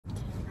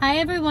Hi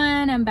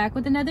everyone, I'm back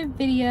with another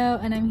video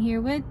and I'm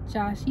here with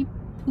Joshy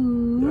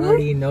Poo. You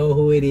already know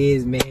who it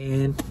is,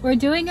 man. We're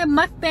doing a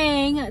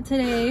mukbang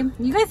today.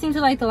 You guys seem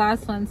to like the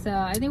last one, so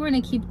I think we're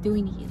gonna keep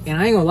doing these.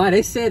 And I ain't gonna lie,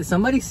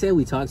 somebody said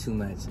we talk too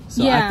much.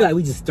 So yeah. I feel like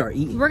we just start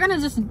eating. We're gonna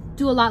just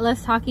do a lot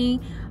less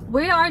talking.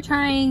 We are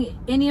trying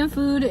Indian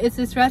food. It's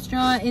this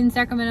restaurant in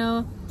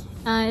Sacramento.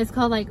 It's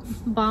called like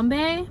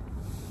Bombay.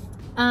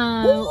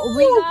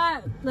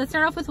 Let's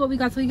start off with what we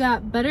got. So we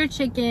got butter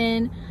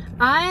chicken.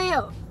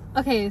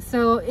 Okay,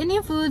 so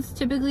Indian food's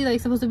typically like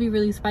supposed to be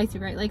really spicy,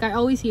 right? Like I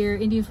always hear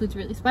Indian food's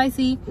really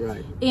spicy.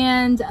 Right.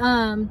 And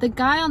the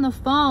guy on the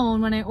phone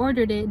when I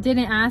ordered it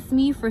didn't ask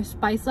me for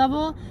spice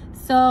level,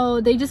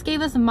 so they just gave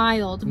us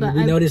mild. But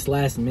we noticed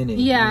last minute.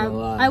 Yeah,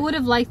 I would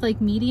have liked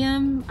like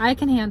medium. I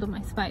can handle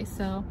my spice,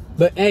 so.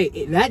 But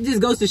hey, that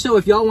just goes to show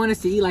if y'all want us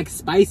to eat like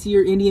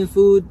spicier Indian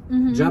food,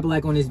 drop a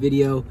like on this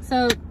video.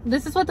 So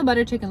this is what the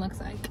butter chicken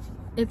looks like.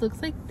 It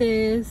looks like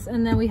this,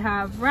 and then we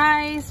have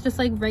rice, just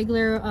like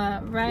regular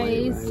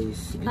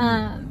rice.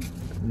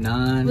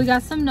 Naan. We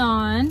got some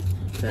naan,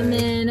 okay. And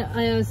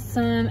then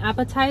some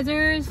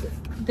appetizers.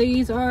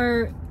 These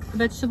are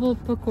vegetable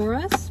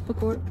pakoras.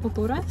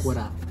 Pakora.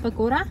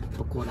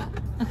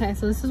 Okay,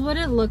 so this is what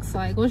it looks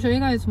like. We'll show you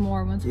guys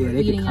more once we're eating.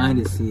 Yeah, they can kind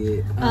of see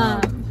it.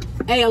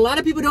 Hey, a lot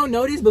of people don't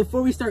know this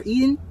before we start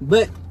eating,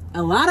 but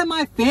a lot of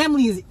my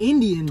family is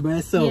Indian,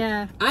 bruh. So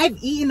yeah. I've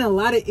eaten a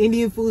lot of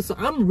Indian food, so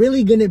I'm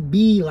really gonna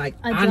be like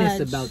honest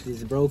about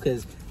this, bro,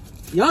 because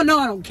y'all know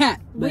I don't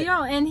cap. We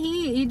don't, and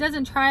he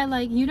doesn't try,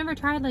 like, you never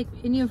tried like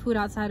Indian food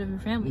outside of your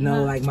family.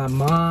 No, like my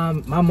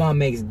mom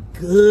makes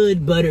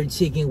good butter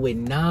chicken with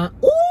naan.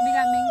 Ooh! We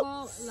got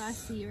mango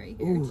lassi right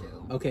here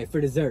too. Okay,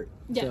 for dessert.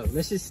 Yes. So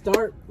let's just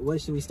start.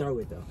 What should we start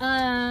with though?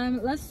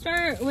 Let's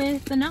start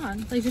with the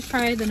naan. Like just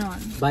try the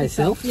naan by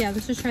itself. Yeah,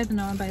 let's just try the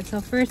naan by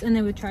itself first, and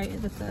then we try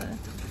it with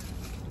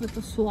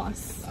the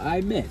sauce.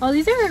 I bet. Oh,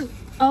 these are.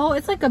 Oh,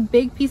 it's like a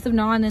big piece of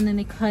naan, and then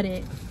they cut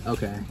it.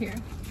 Okay. Here.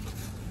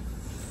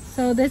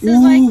 So this is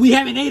like. We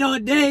haven't ate all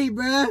day,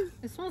 bruh.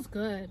 It smells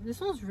good. This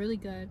smells really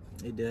good.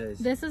 It does.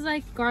 This is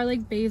like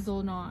garlic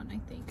basil naan, I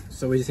think.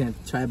 So we're just gonna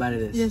try a bite of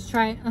this. Just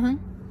try it.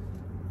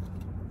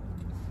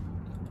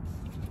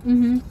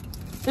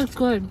 It's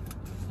good.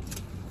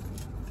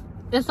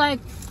 It's like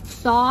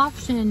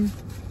soft and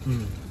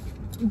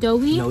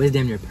doughy. No, it's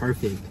damn near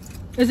perfect.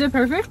 Is it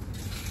perfect?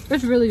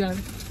 It's really good.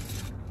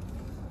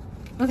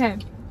 Okay,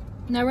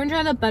 now we're gonna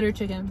try the butter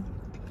chicken.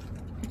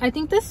 I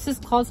think this is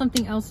called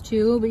something else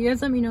too, but you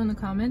guys let me know in the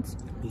comments.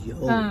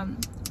 Yo.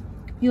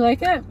 You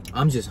like it?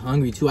 I'm just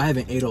hungry too. I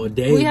haven't ate all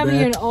day. We haven't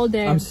eaten all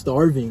day. I'm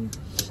starving.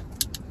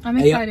 I'm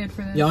excited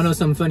for this. Y'all know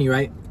something funny,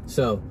 right?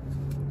 So,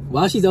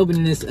 while she's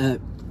opening this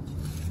up,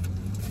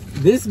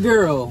 this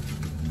girl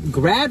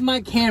grabbed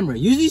my camera.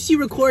 Usually she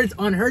records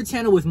on her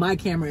channel with my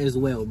camera as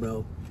well,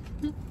 bro.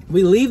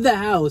 We leave the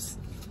house.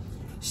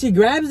 She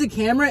grabs the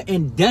camera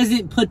and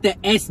doesn't put the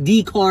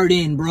SD card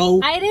in, bro.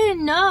 I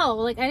didn't know.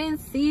 Like, I didn't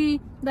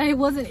see that it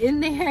wasn't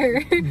in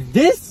there.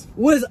 This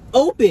was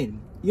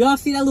open. Y'all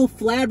see that little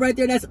flab right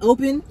there that's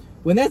open?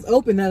 When that's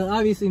open, that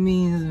obviously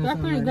means... That's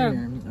pretty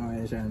good.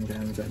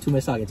 Too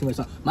much talking, too much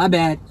talking. My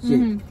bad. Shit.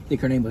 I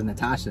think her name was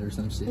Natasha or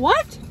some shit.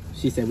 What?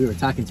 She said we were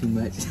talking too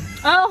much.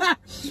 Oh.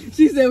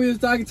 She said we was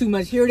talking too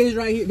much. Here it is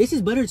right here. This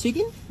is butter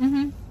chicken?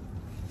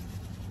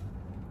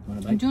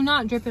 Do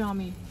not drip it on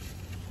me.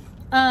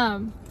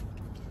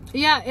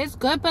 Yeah, it's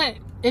good, but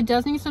it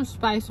does need some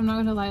spice. I'm not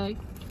gonna lie. Like,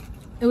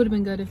 it would have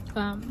been good if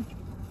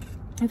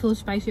it was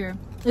spicier.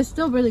 It's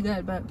still really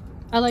good, but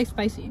I like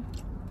spicy.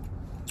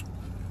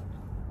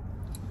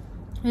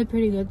 It's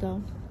pretty good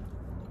though.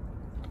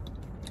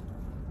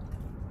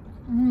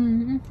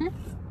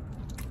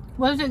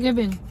 What is it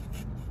giving?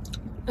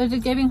 Is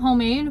it giving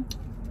homemade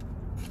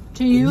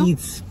to you? It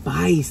needs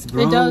spice,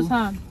 bro. It does,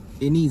 huh?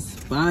 It needs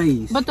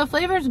spice. But the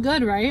flavor is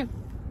good, right?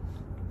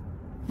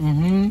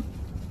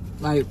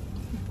 Like,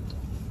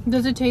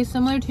 does it taste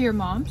similar to your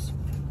mom's?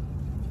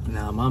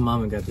 Nah, my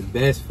mama got the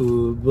best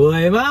food,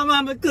 boy. My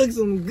mama cooks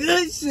some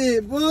good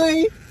shit,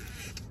 boy.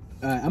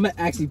 I'm gonna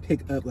actually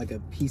pick up like a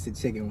piece of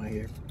chicken right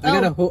here.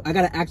 I got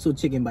an actual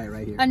chicken bite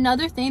right here.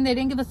 Another thing, they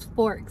didn't give us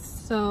forks,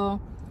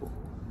 so.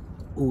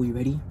 Oh, you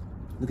ready?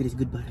 Look at this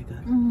good bite I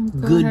got.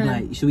 Good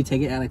bite. Should we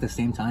take it at like the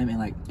same time and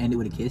like end it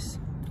with a kiss?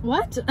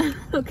 What?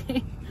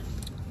 Okay.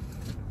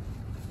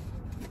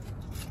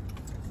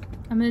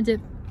 I'm gonna dip.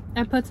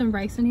 I put some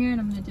rice in here and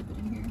I'm gonna dip it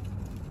in here.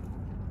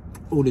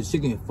 Oh, the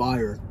chicken is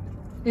fire.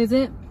 Is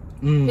it?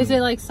 Is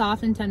it like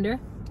soft and tender?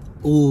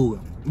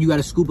 Oh, you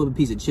gotta scoop up a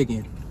piece of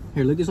chicken.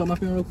 Here, lick this off my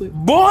finger real quick.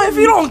 Boy, if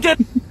you don't get...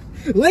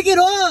 Lick it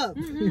up!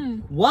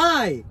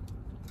 Why?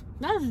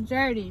 That's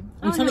dirty.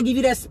 I'm trying to give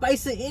you that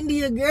spice of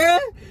India, girl.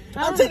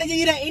 I'm trying to give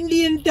you that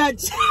Indian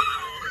touch.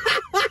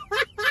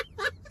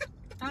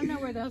 I don't know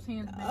where those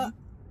hands been.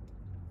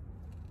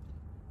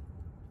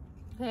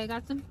 Okay, I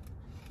got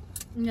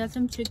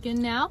some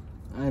chicken now.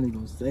 I ain't even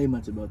gonna say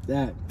much about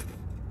that.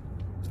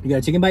 You got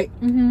a chicken bite?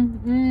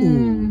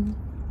 Ooh.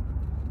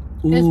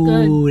 It's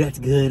good. Ooh, that's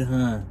good,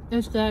 huh?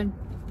 It's good.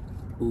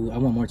 Ooh, I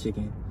want more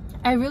chicken.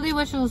 I really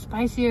wish it was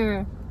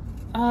spicier.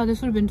 Oh,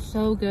 this would have been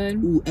so good.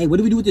 Ooh, hey, what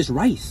do we do with this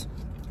rice?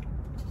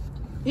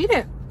 Eat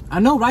it. I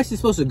know rice is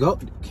supposed to go.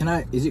 Can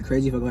I? Is it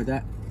crazy if I go like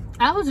that?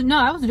 I was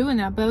doing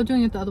that, but I was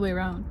doing it the other way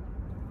around.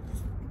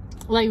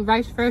 Like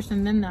rice first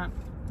and then that.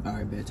 All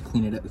right, bet, to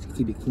clean it up, to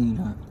keep it clean,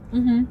 huh?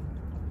 Mm-hmm.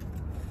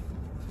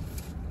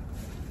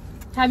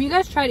 Have you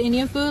guys tried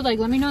Indian food? Like,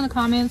 let me know in the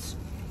comments.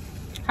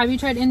 Have you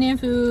tried Indian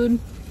food?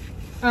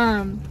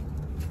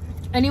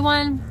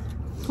 Anyone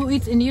who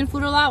eats Indian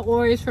food a lot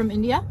or is from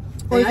India?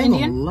 Or Hey, is I ain't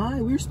Indian? gonna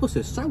lie, we were supposed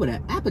to start with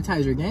an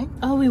appetizer, gang.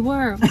 Oh, we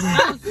were. I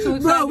was so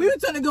excited. Bro, we were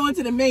trying to go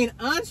into the main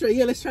entree.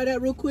 Yeah, let's try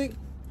that real quick.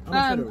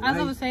 As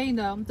I was saying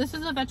though, this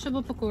is a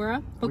vegetable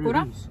pakora.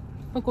 Pakora?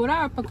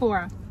 Pakora or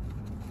pakora?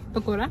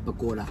 Pakora?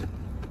 Pakora.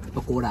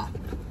 Pakora.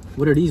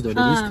 What are these though?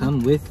 Do these come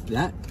with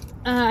that?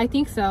 I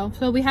think so.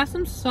 So we have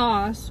some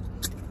sauce.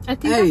 I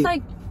think Hey. it's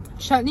like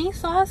chutney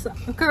sauce.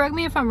 Correct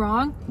me if I'm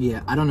wrong.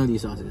 Yeah, I don't know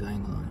these sauces. I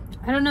ain't gonna lie.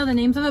 I don't know the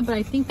names of it, but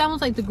I think that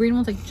one's like the green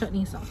one's like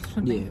chutney sauce or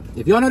something.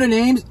 Yeah. If y'all know the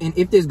names and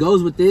if this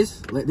goes with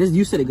this, like this,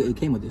 you said it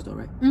came with this though,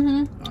 right?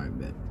 Mm-hmm. All right,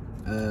 bet.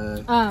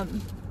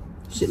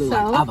 Shit look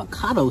so, like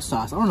avocado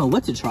sauce. I don't know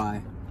what to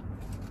try.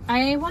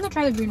 I want to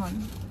try the green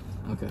one.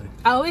 Okay.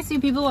 I always see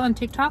people on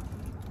TikTok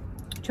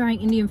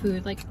trying Indian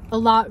food like a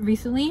lot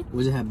recently.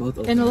 Does it have both?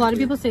 And a lot of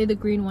people say the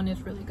green one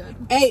is really good.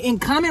 Hey, and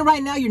comment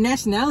right now your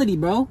nationality,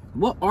 bro.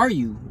 What are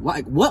you?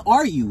 Like, what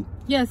are you?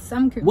 Yes,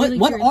 I'm What really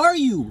What curious. are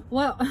you?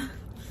 Well,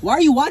 Why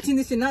are you watching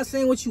this and not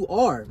saying what you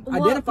are?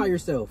 Identify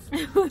yourself.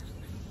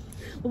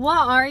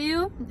 what are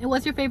you? And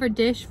what's your favorite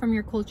dish from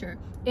your culture?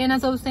 And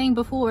as I was saying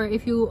before,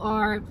 if you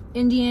are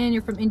Indian,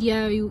 you're from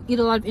India, you eat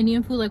a lot of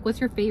Indian food, like what's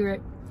your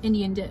favorite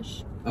Indian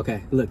dish?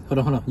 Okay, look, hold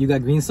on. You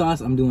got green sauce.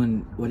 I'm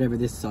doing whatever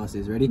this sauce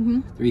is. Ready?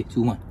 3,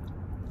 2, 1.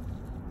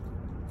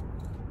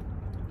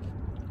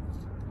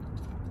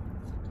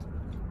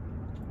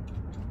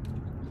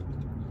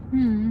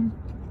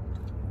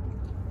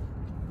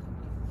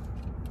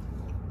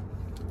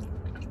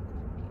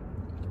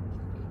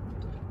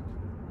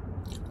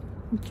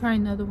 I'm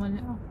trying the other one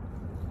now.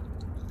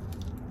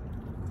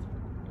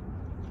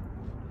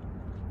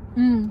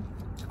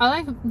 I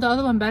like the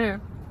other one better.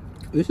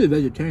 This is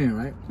vegetarian,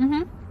 right?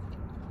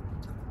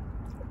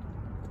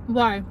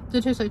 Why? Does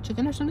it taste like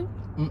chicken or something?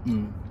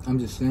 I'm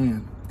just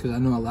saying, because I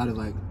know a lot of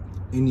like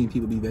Indian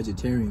people be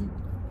vegetarian.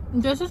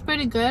 This is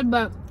pretty good,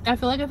 but I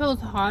feel like if it was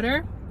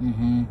hotter,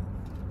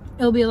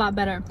 it'll be a lot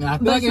better. Yeah, I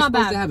feel but like it's it's not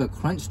supposed bad. to have a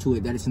crunch to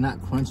it that it's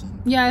not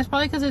crunching. Yeah, it's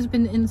probably because it's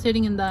been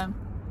sitting in the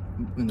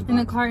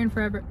box. carton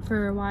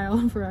for a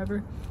while,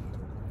 forever.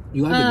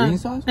 You like the green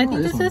sauce? I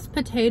think this is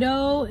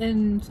potato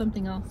and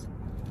something else.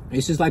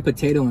 It's just like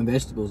potato and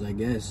vegetables, I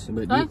guess.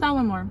 But I like that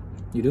one more.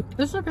 You do?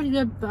 This is pretty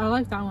good, but I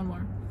like that one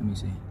more. Let me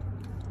see.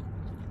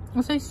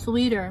 I'll say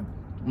sweeter.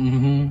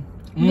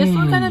 This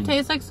one kind of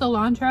tastes like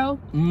cilantro.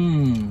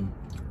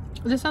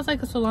 This has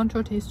like a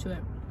cilantro taste to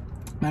it.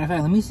 Matter of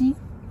fact, let me see.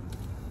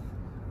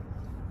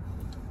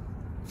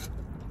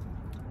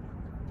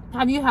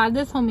 Have you had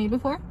this homemade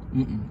before?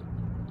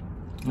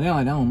 Yeah, I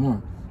like that one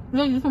more. You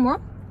like this one more?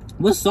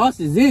 What sauce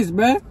is this,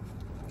 bruh?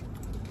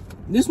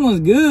 This one's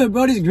good,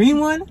 bro. This green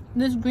one?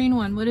 This green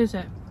one, what is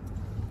it?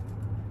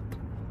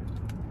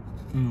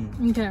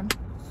 Okay.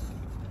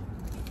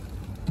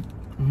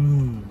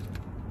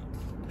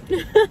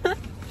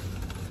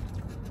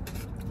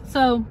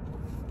 So,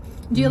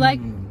 do you like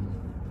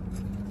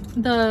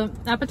the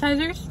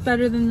appetizers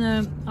better than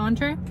the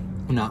entree?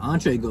 Nah,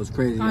 entree goes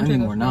crazy. I need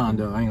more naan,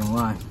 though. I ain't gonna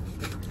lie.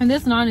 And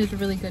this naan is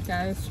really good,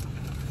 guys.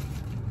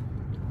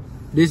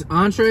 This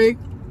entree,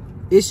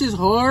 it's just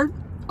hard.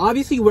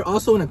 Obviously, we're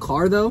also in a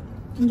car, though.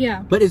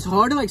 Yeah. But it's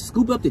hard to, like,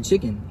 scoop up the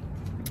chicken.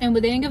 And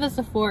they didn't give us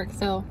a fork,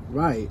 so...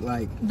 Right,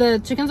 like... The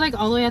chicken's, like,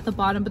 all the way at the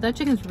bottom, but that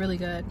chicken's really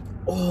good.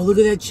 Oh, look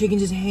at that chicken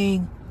just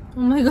hang. Oh,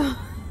 my God.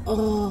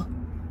 Oh.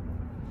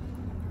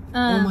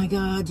 Oh, my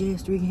God.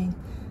 JS3 gang.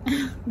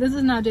 This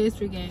is not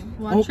JS3 gang.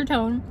 Watch your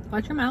tone.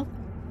 Watch your mouth.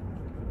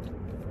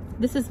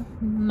 This is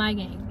my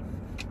gang.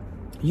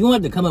 You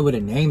want to come up with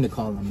a name to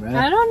call them, bro.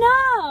 I don't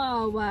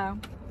know. Wow.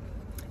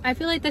 I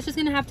feel like that's just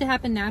going to have to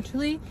happen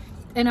naturally.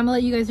 And I'm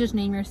going to let you guys just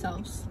name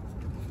yourselves.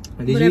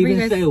 Did you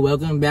even say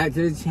welcome back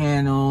to the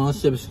channel,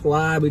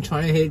 subscribe, we're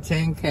trying to hit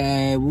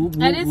 10K. Whoop,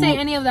 whoop, I didn't say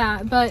any of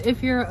that, but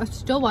if you're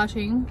still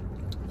watching,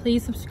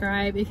 please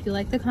subscribe. If you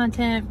like the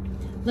content,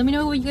 let me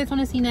know what you guys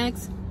want to see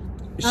next.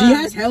 She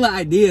has hella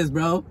ideas,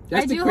 bro.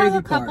 That's the crazy part. I do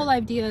have a couple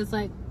ideas,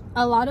 like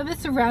a lot of it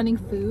surrounding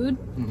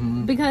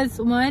food, because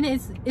one,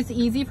 it's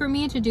easy for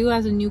me to do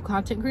as a new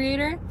content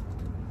creator,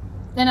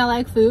 and I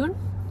like food,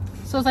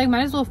 so it's like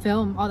might as well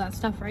film all that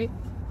stuff, right?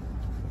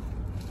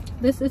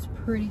 This is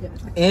pretty good.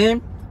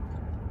 And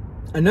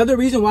another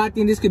reason why I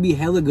think this could be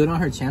hella good on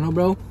her channel,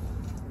 bro.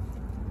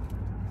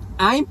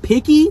 I'm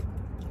picky.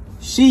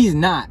 She's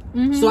not.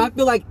 So I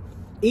feel like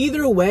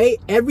either way,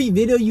 every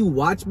video you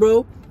watch,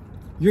 bro,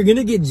 you're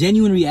gonna get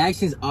genuine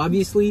reactions,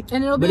 obviously.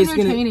 And it'll be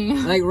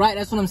entertaining. Like, right,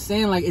 that's what I'm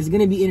saying. Like, it's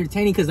gonna be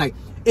entertaining because, like,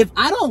 if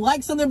I don't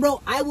like something,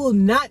 bro, I will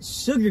not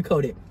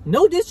sugarcoat it.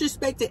 No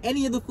disrespect to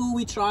any of the food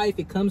we try if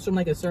it comes from,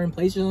 like, a certain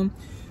place or something.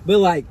 But,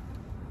 like,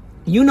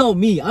 You know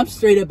me, I'm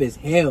straight up as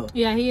hell.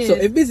 Yeah, he is. So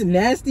if it's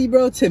nasty,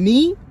 bro, to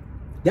me,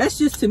 that's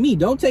just to me.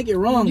 Don't take it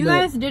wrong. You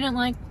guys didn't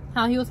like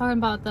how he was talking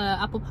about the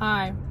apple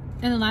pie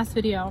in the last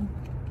video.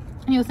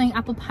 He was saying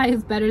apple pie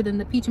is better than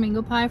the peach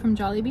mango pie from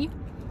Jollibee.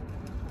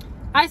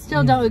 I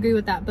still don't agree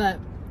with that, but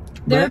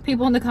there are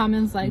people in the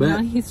comments like, no,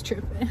 he's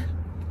tripping.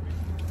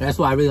 That's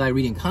why I really like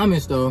reading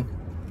comments though,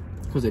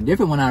 because a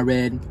different one I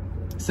read,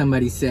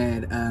 somebody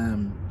said,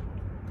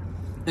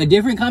 a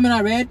different comment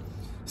I read,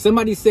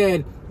 somebody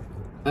said,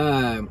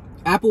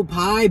 apple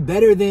pie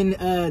better than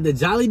the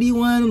Jollibee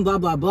one, blah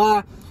blah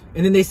blah,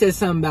 and then they said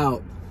something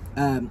about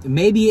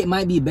maybe it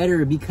might be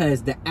better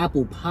because the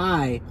apple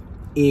pie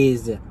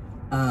is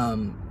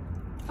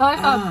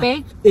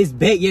baked. It's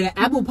baked. Yeah, the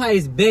apple pie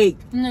is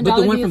baked, but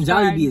the one from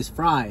Jollibee is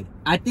fried.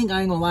 I think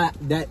I ain't gonna lie,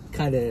 that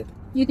kind of.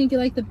 You think you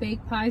like the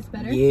baked pies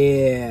better?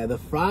 Yeah, the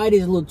fried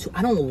is a little too.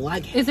 I don't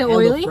like. Is it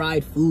oily?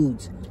 Fried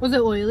foods. Was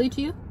it oily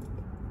to you?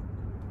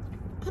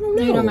 I don't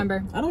know. You don't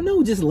remember? I don't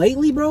know. Just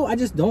lately, bro, I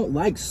just don't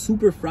like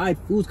super fried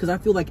foods because I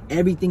feel like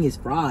everything is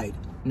fried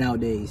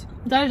nowadays.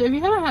 Guys, if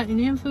you haven't had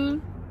Indian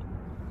food,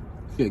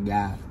 good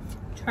guy.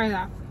 Try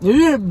that. This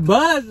is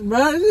buzz,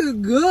 bro. This is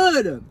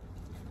good.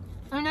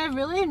 And I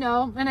really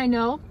know, and I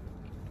know,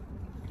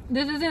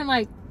 this isn't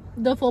like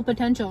the full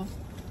potential.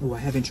 Oh, I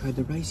haven't tried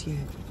the rice yet.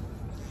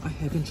 I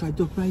haven't tried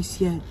the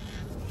rice yet.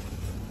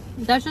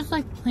 That's just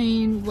like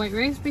plain white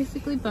rice,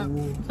 basically, but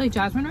it's like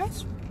jasmine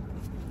rice.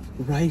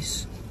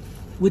 Rice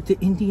with the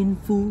Indian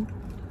food,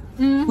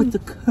 with the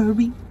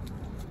curry.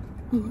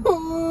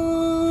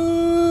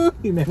 Oh,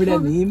 you remember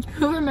that meme?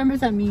 Who remembers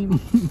that meme?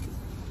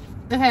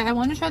 Okay, I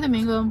want to try the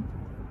mango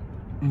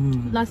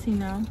lassi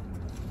now.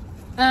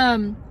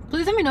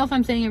 Please let me know if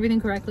I'm saying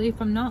everything correctly.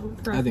 If I'm not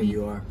correct, I think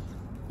you are.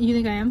 You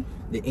think I am?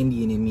 The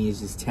Indian in me is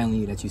just telling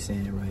you that you're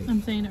saying it right.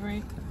 I'm saying it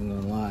right. I'm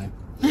gonna lie.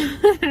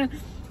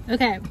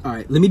 Okay. All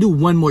right, let me do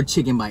one more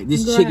chicken bite.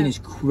 This Go chicken ahead. is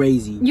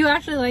crazy. You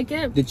actually like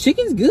it? The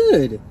chicken's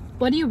good.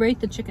 What do you rate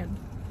the chicken?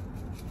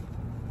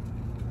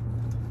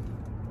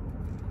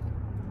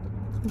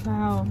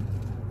 Wow.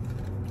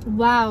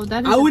 Wow,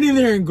 that is... I went in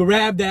there and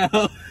grabbed that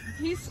up.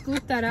 He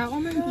scooped that out. Oh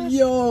my gosh.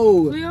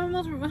 Yo.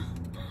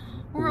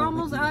 We're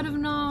almost out of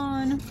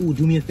naan. Ooh,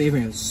 do me a favor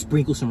and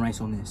sprinkle some rice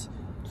on this.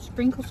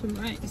 Sprinkle some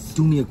rice.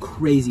 Do me a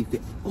crazy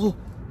favor. Oh,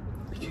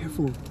 be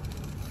careful.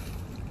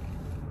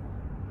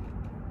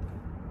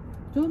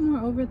 Do it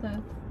more over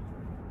the...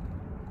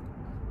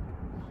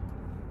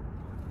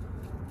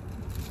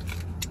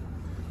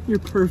 You're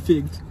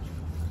perfect.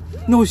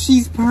 No,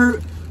 she's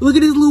Look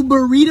at this little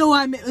burrito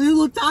I made. This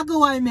little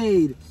taco I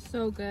made.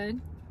 So good.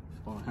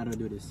 Oh, how do I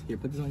do this? Here,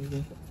 put this on your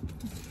thing.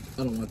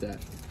 I don't want that.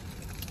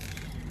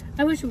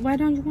 I wish... Why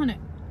don't you want it?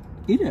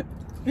 Eat it.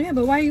 Yeah,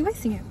 but why are you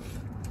wasting it?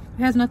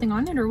 It has nothing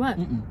on it or what?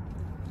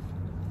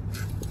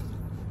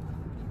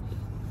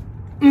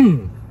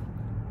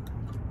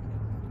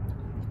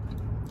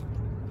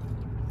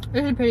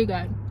 This is pretty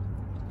good.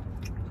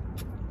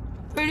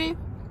 Pretty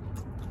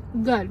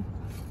good.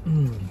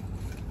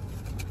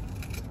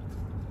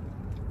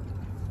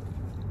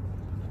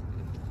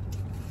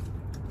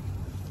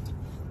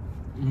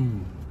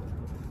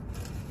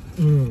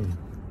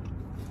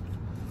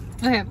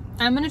 Okay,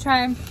 I'm gonna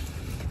try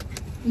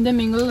the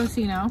mango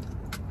lassi now.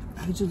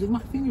 I just lick my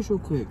fingers real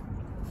quick.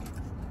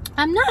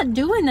 I'm not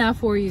doing that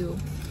for you.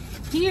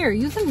 Here,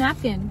 use a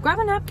napkin. Grab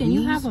a napkin. Please?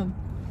 You have them.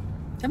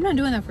 I'm not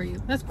doing that for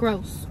you. That's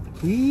gross.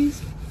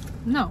 Please?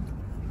 No.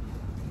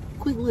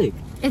 Quick lick.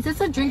 Is this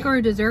a drink or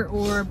a dessert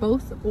or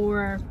both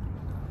or?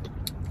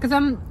 Because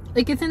I'm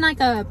like it's in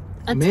like a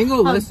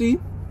mango lassi.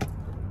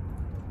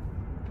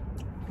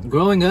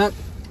 Growing up,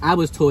 I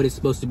was told it's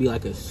supposed to be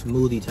like a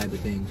smoothie type of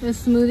thing. A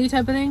smoothie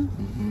type of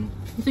thing?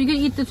 So you can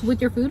eat this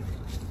with your food?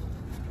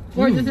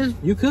 Or this is...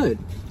 You could.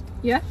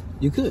 Yeah?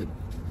 You could.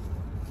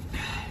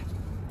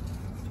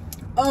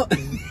 Oh.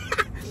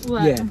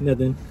 What? Yeah,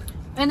 nothing.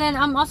 And then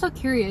I'm also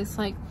curious,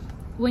 like,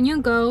 when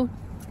you go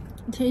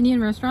to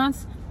Indian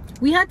restaurants,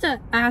 we had to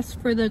ask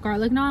for the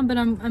garlic naan, but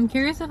I'm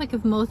curious if, like,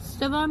 if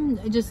most of them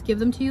just give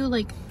them to you,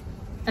 like,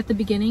 at the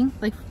beginning,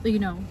 like, you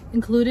know,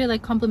 included,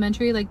 like,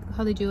 complimentary, like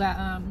how they do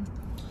at,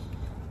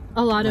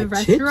 a lot of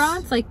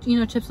restaurants, chips? Like, you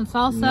know, chips and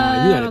salsa.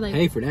 Nah, you gotta like,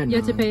 pay for that. You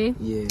have to pay?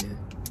 Yeah.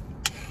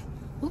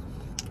 Ooh.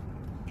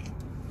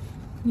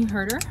 You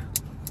heard her?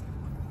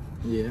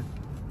 Yeah.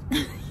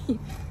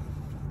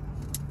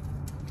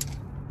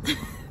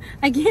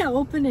 I can't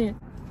open it.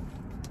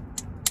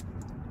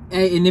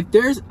 Hey, and if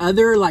there's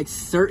other like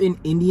certain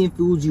Indian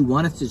foods you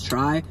want us to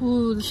try,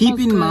 keep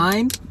in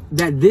mind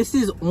that this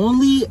is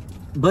only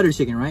butter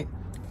chicken, right?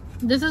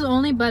 This is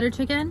only butter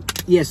chicken?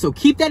 Yeah, so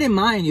keep that in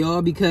mind,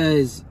 y'all,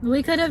 because...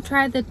 We could have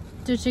tried the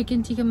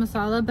chicken tikka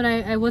masala, but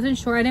I wasn't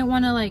sure. I didn't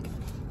want to, like...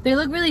 They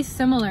look really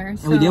similar,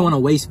 so... And we didn't want to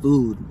waste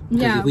food.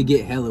 Because if we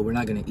get hella, we're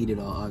not going to eat it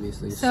all,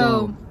 obviously.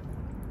 So,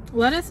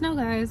 let us know,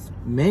 guys.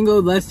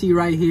 Mango lassi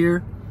right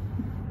here.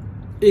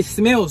 It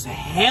smells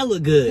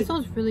hella good. It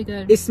smells really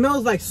good. It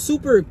smells, like,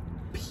 super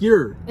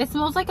pure. It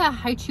smells like a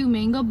haichu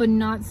mango, but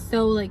not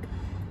so, like,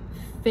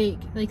 fake.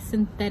 Like,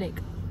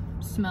 synthetic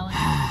smelling.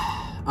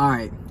 All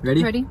right,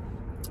 ready? Ready?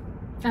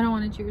 I don't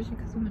want to cheers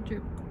because I'm a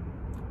drip.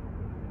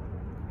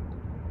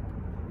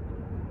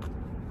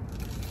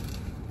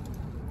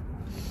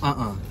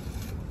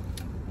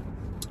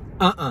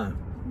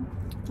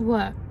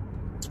 What?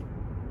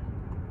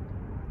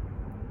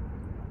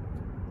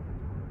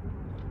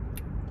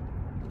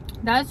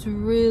 That's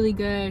really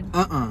good.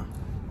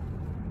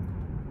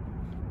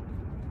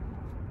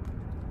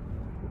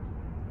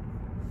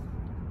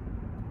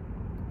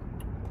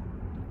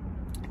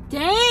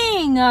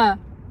 Dang!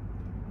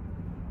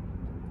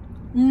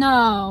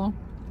 No.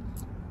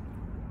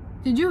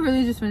 Did you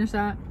really just finish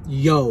that?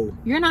 Yo.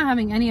 You're not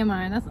having any of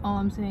mine. That's all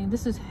I'm saying.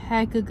 This is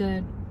hecka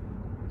good.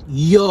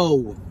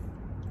 Yo.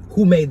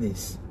 Who made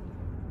this?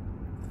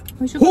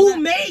 Who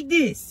made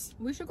this?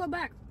 We should go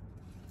back.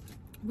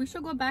 We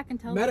should go back and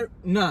tell him.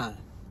 Nah.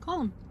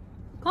 Call him.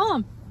 Call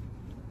him.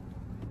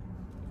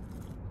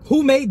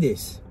 Who made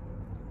this?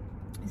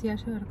 Is he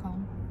actually going to call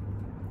him?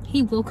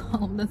 He will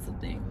call him. That's the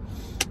thing.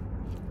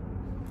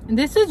 And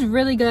this is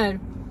really good.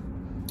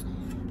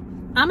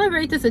 I'm going to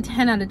rate this a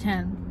 10 out of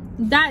 10.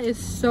 That is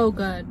so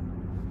good.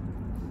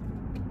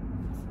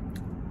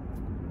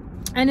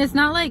 And it's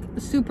not like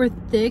super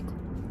thick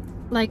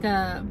like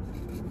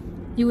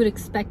you would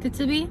expect it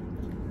to be.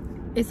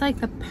 It's like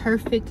the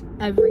perfect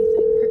everything.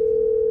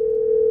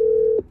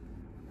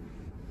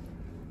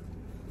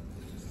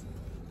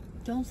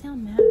 Don't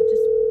sound mad.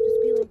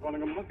 Just be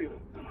like.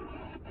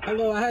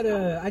 Hello,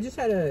 I just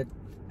had to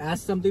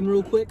ask something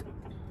real quick.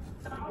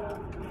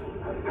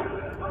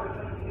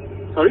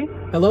 Sorry?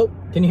 Hello,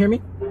 can you hear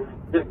me?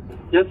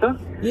 Yes, sir.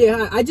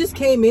 Yeah, I just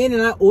came in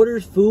and I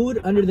ordered food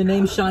under the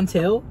name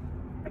Chantel.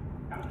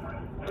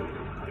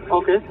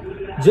 Okay.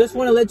 Just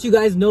want to let you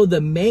guys know the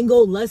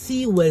mango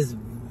lassi was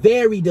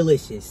very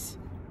delicious.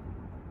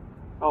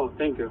 Oh,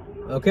 thank you.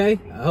 Okay,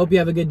 I hope you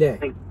have a good day.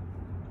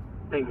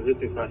 Thank you. You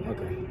too. Bye.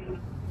 Okay.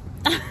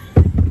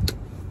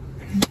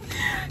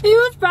 He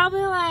was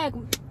probably like.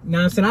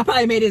 No, so I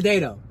probably made his day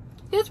though.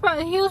 He was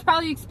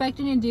probably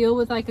expecting to deal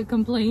with like a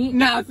complaint.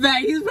 Nah, in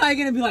fact, he's probably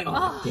gonna be like,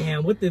 oh,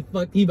 damn, what the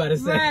fuck he about to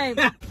say?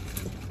 Right.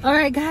 All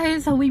right,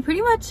 guys, so we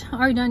pretty much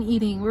are done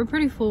eating. We're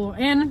pretty full,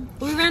 and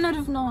we ran out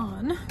of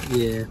naan.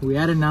 Yeah, we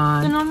had a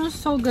naan. The naan was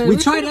so good. We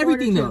tried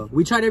everything though.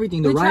 We tried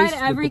everything. The rice,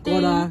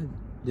 everything. The pakora,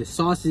 the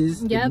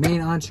sauces, yep. the main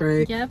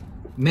entree. Yep.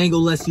 Mango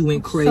lassi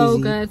went crazy. So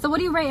good. So what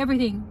do you rate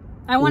everything?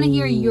 I want to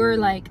hear your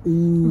like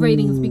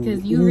ratings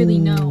because you really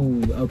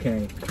know.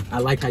 Okay, I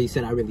like how you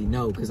said I really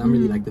know because I'm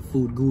really like the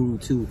food guru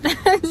too.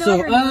 No,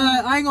 so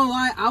I ain't gonna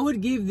lie, I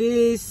would give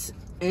this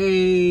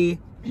a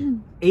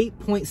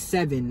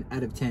 8.7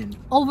 out of 10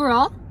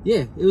 overall.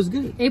 Yeah, it was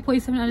good.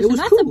 8.7 out of 10.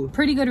 That's cool. A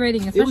pretty good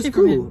rating, especially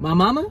for him. My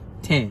mama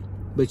 10,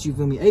 but you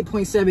feel me?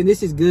 8.7.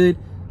 This is good.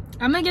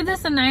 I'm gonna give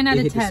this a 9 out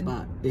of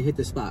 10. It hit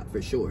the spot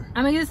for sure.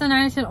 I'm gonna give this a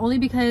 9 out of 10 only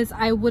because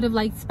I would have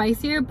liked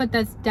spicier, but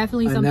that's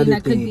definitely something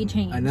that could be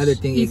changed. Another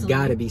thing, it's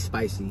gotta be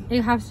spicy.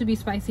 It has to be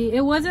spicy.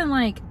 It wasn't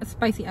like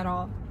spicy at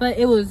all, but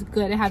it was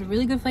good. It had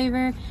really good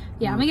flavor.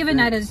 Yeah, I'm gonna give it a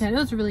 9 out of 10. It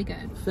was really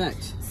good.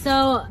 Facts.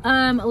 So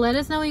let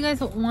us know what you guys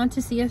want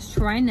to see us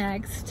try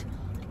next.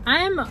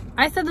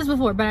 I said this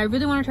before, but I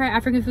really want to try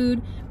African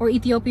food or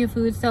Ethiopian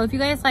food. So if you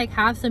guys like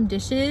have some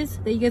dishes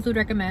that you guys would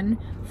recommend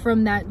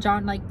from that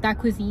that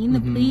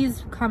cuisine,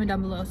 please comment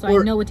down below so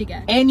I know what to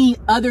get. Any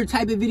other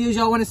type of videos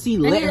y'all want to see,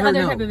 let her know. Any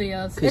other type of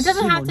videos. It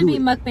doesn't have to be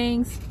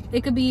mukbangs.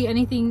 It could be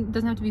anything. It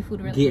doesn't have to be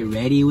food related. Get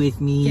ready with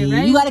me.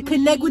 You gotta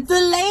connect with the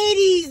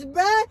ladies,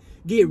 bruh.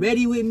 Get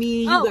ready with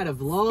me. You gotta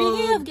vlog.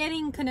 Speaking of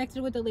getting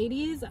connected with the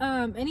ladies,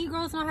 any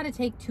girls know how to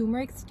take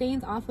turmeric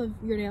stains off of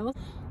your nails?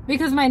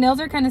 Because my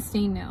nails are kind of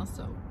stained now,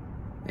 so.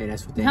 Hey,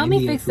 that's what the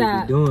Indian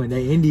food be doing. That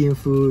Indian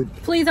food.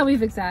 Please help me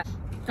fix that.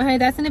 Okay,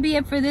 that's gonna be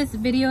it for this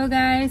video,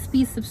 guys.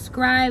 Please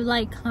subscribe,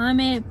 like,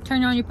 comment,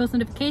 turn on your post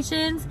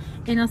notifications,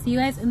 and I'll see you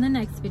guys in the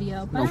next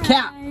video. Bye. No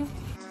cap.